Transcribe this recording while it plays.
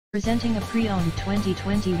Presenting a pre-owned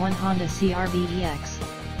 2021 Honda CR-V EX.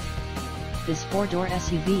 This four-door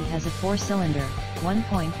SUV has a four-cylinder,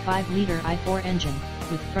 1.5-liter i4 engine,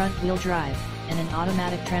 with front-wheel drive, and an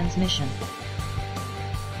automatic transmission.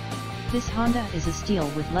 This Honda is a steal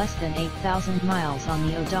with less than 8,000 miles on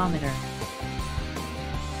the odometer.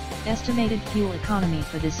 Estimated fuel economy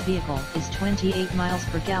for this vehicle is 28 miles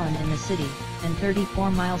per gallon in the city, and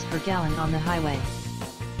 34 miles per gallon on the highway.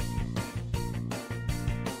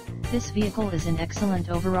 This vehicle is in excellent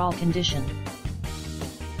overall condition.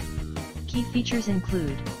 Key features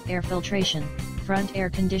include air filtration, front air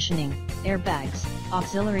conditioning, airbags,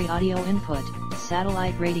 auxiliary audio input,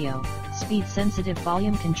 satellite radio, speed-sensitive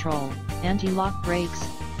volume control, anti-lock brakes,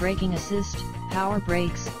 braking assist, power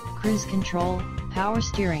brakes, cruise control, power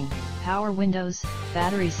steering, power windows,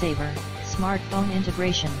 battery saver, smartphone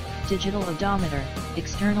integration, digital odometer,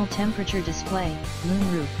 external temperature display,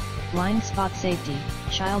 moonroof, blind spot safety,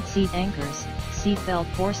 child seat anchors, seat belt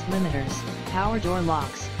force limiters, power door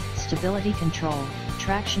locks, stability control,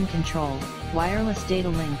 traction control, wireless data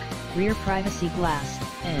link, rear privacy glass,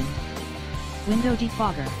 and window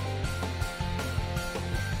defogger.